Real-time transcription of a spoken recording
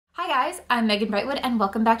Hi guys, I'm Megan Brightwood and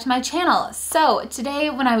welcome back to my channel. So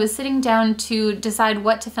today when I was sitting down to decide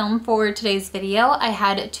what to film for today's video, I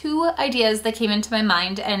had two ideas that came into my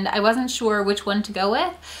mind and I wasn't sure which one to go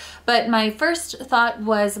with. But my first thought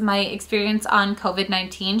was my experience on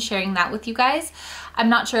COVID-19, sharing that with you guys. I'm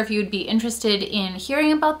not sure if you would be interested in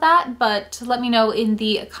hearing about that, but let me know in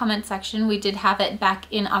the comment section. We did have it back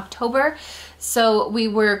in October. So we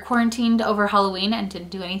were quarantined over Halloween and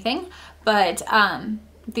didn't do anything. But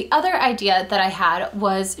the other idea that I had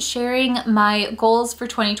was sharing my goals for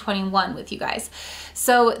 2021 with you guys.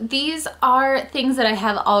 So these are things that I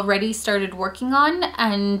have already started working on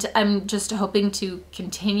and I'm just hoping to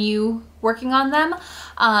continue working on them.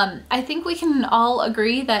 I think we can all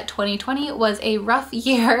agree that 2020 was a rough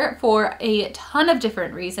year for a ton of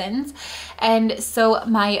different reasons. And so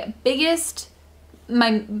my biggest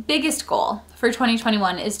goal for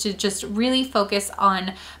 2021 is to just really focus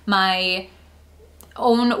on my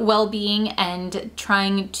own well-being and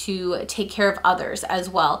trying to take care of others as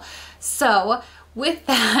well. So with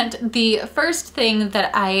that, the first thing that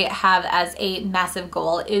I have as a massive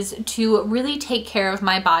goal is to really take care of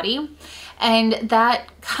my body. And that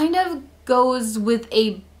kind of goes with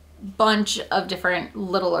a bunch of different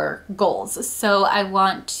littler goals. So I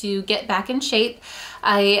want to get back in shape.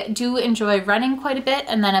 I do enjoy running quite a bit,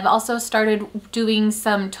 and then I've also started doing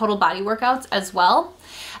some total body workouts as well.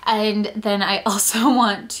 And then I also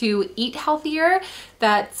want to eat healthier.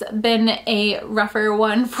 That's been a rougher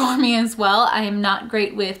one for me as well. I am not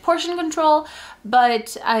great with portion control,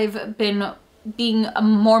 but I've been being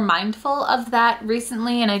more mindful of that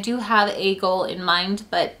recently, and I do have a goal in mind,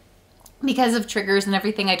 but because of triggers and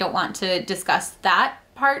everything, I don't want to discuss that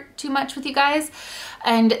part too much with you guys.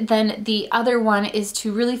 And then the other one is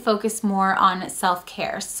to really focus more on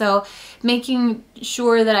self-care. So making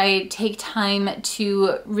sure that I take time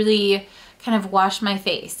to really kind of wash my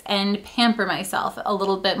face and pamper myself a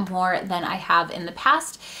little bit more than I have in the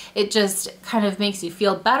past. It just kind of makes you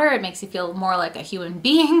feel better. It makes you feel more like a human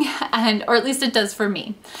being, or at least it does for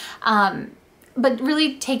me. But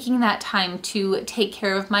really taking that time to take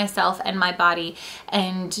care of myself and my body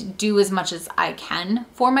and do as much as I can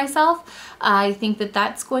for myself. I think that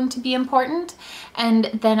that's going to be important. And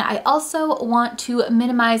then I also want to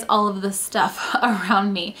minimize all of the stuff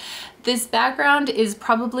around me. This background is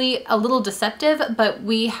probably a little deceptive, but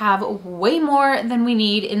we have way more than we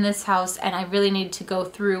need in this house, and I really need to go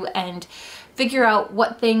through and figure out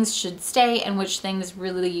what things should stay and which things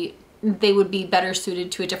really they would be better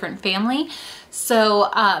suited to a different family. So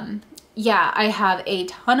yeah, I have a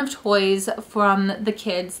ton of toys from the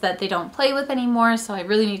kids that they don't play with anymore, so I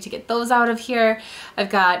really need to get those out of here. I've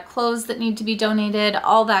got clothes that need to be donated,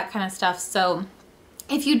 all that kind of stuff. So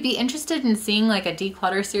if you'd be interested in seeing like a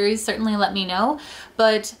declutter series, certainly let me know.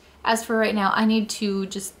 But as for right now, I need to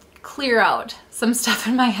just clear out some stuff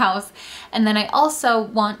in my house. And then I also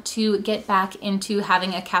want to get back into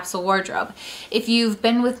having a capsule wardrobe. If you've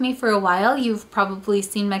been with me for a while, you've probably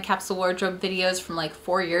seen my capsule wardrobe videos from like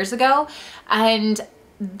 4 years ago. And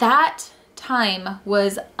that time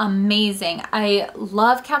was amazing. I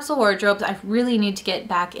love capsule wardrobes. I really need to get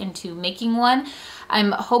back into making one.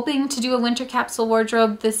 I'm hoping to do a winter capsule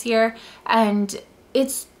wardrobe this year, and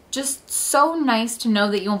it's just so nice to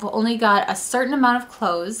know that you've only got a certain amount of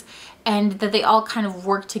clothes and that they all kind of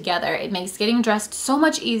work together. It makes getting dressed so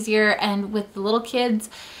much easier, and with the little kids,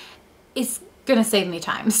 it's gonna save me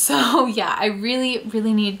time. So yeah, I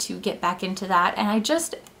really need to get back into that. And I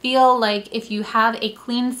just feel like if you have a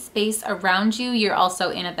clean space around you, you're also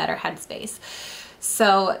in a better headspace.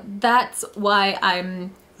 So that's why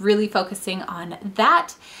I'm really focusing on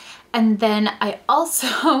that. And then I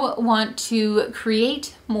also want to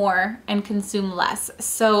create more and consume less.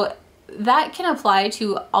 So that can apply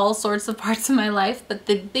to all sorts of parts of my life, but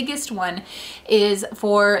the biggest one is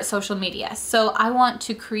for social media. So I want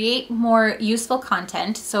to create more useful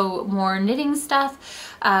content, so more knitting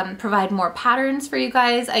stuff, provide more patterns for you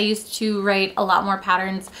guys. I used to write a lot more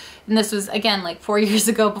patterns, and this was again like 4 years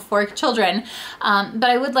ago before children, but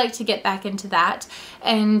I would like to get back into that.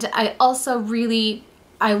 And I also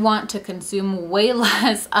I want to consume way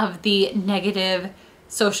less of the negative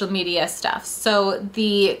social media stuff. So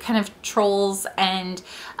the kind of trolls and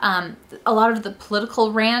a lot of the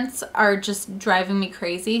political rants are just driving me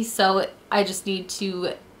crazy. So I just need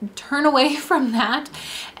to turn away from that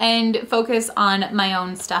and focus on my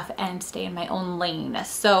own stuff and stay in my own lane.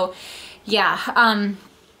 So yeah,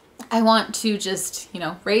 I want to just,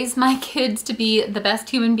 raise my kids to be the best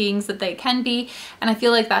human beings that they can be. And I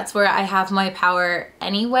feel like that's where I have my power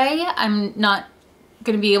anyway. I'm not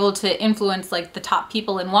going to be able to influence like the top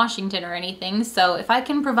people in Washington or anything. So if I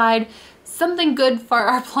can provide something good for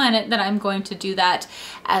our planet, then I'm going to do that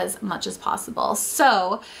as much as possible.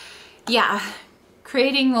 So yeah,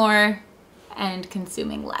 creating more and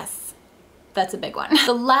consuming less. That's a big one.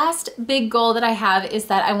 The last big goal that I have is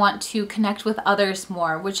that I want to connect with others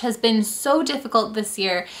more, which has been so difficult this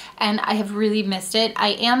year and I have really missed it. I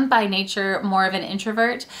am by nature more of an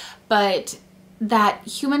introvert, but that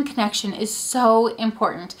human connection is so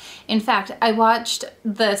important. In fact, I watched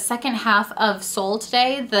the second half of Soul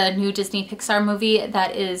today, the new Disney Pixar movie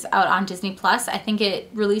that is out on Disney Plus. I think it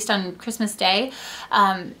released on Christmas Day.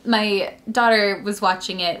 My daughter was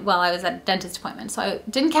watching it while I was at a dentist appointment, so I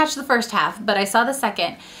didn't catch the first half, but I saw the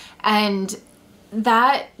second, and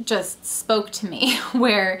that just spoke to me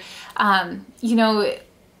where, you know,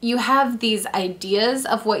 you have these ideas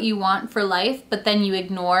of what you want for life, but then you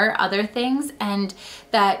ignore other things, and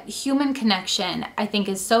that human connection I think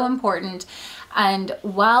is so important. And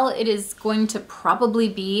while it is going to probably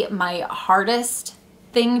be my hardest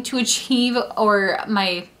thing to achieve, or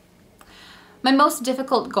my most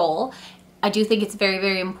difficult goal, I do think it's very,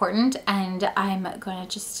 very important, and I'm gonna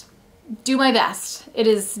just do my best. It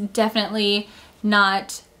is definitely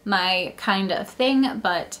not my kind of thing,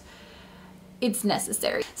 but it's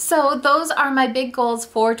necessary. So those are my big goals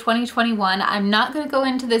for 2021. I'm not going to go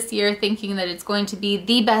into this year thinking that it's going to be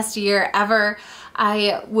the best year ever.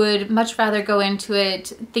 I would much rather go into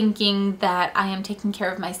it thinking that I am taking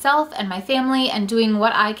care of myself and my family and doing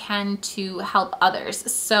what I can to help others.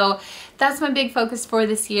 So that's my big focus for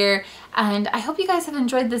this year, and I hope you guys have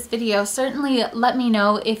enjoyed this video. Certainly let me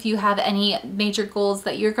know if you have any major goals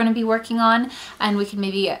that you're going to be working on, and we can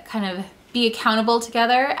maybe kind of be accountable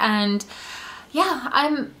together. And yeah,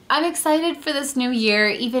 I'm excited for this new year,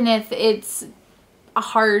 even if it's a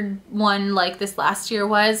hard one like this last year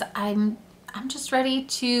was. I'm just ready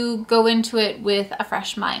to go into it with a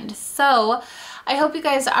fresh mind. So I hope you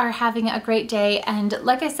guys are having a great day, and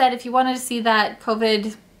like I said, if you wanted to see that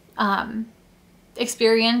COVID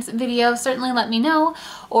experience video, certainly let me know.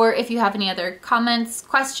 Or if you have any other comments,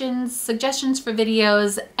 questions, suggestions for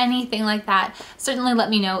videos, anything like that, certainly let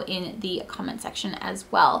me know in the comment section as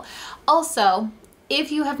well. Also,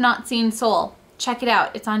 if you have not seen Soul, check it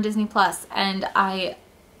out. It's on Disney Plus, and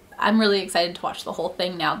I'm really excited to watch the whole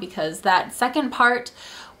thing now because that second part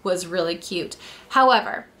was really cute.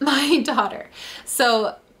 However, my daughter,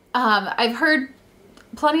 so I've heard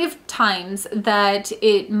plenty of times that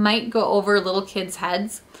it might go over little kids'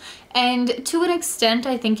 heads, and to an extent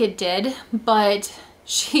I think it did, but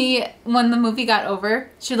when the movie got over,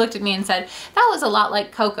 she looked at me and said, "That was a lot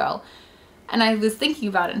like Coco." And I was thinking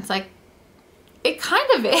about it, and it's like, it kind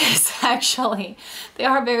of is, actually. They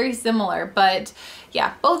are very similar, but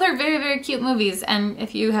yeah, both are very, very cute movies, and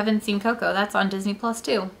if you haven't seen Coco, that's on Disney Plus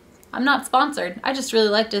too. I'm not sponsored, I just really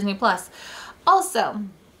like Disney Plus. Also,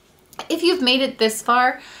 if you've made it this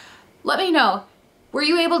far, let me know. Were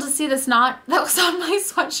you able to see the snot that was on my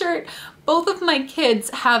sweatshirt? Both of my kids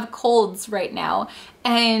have colds right now,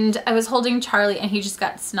 and I was holding Charlie and he just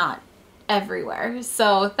got snot everywhere.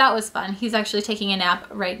 So that was fun. He's actually taking a nap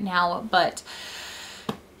right now, but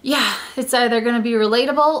yeah, it's either gonna be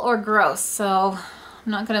relatable or gross. So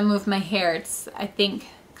I'm not gonna move my hair. It's, I think,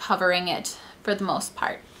 covering it for the most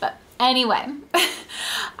part. But anyway,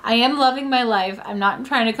 I am loving my life. I'm not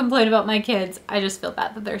trying to complain about my kids. I just feel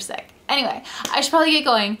bad that they're sick. Anyway, I should probably get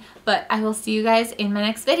going, but I will see you guys in my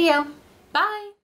next video. Bye!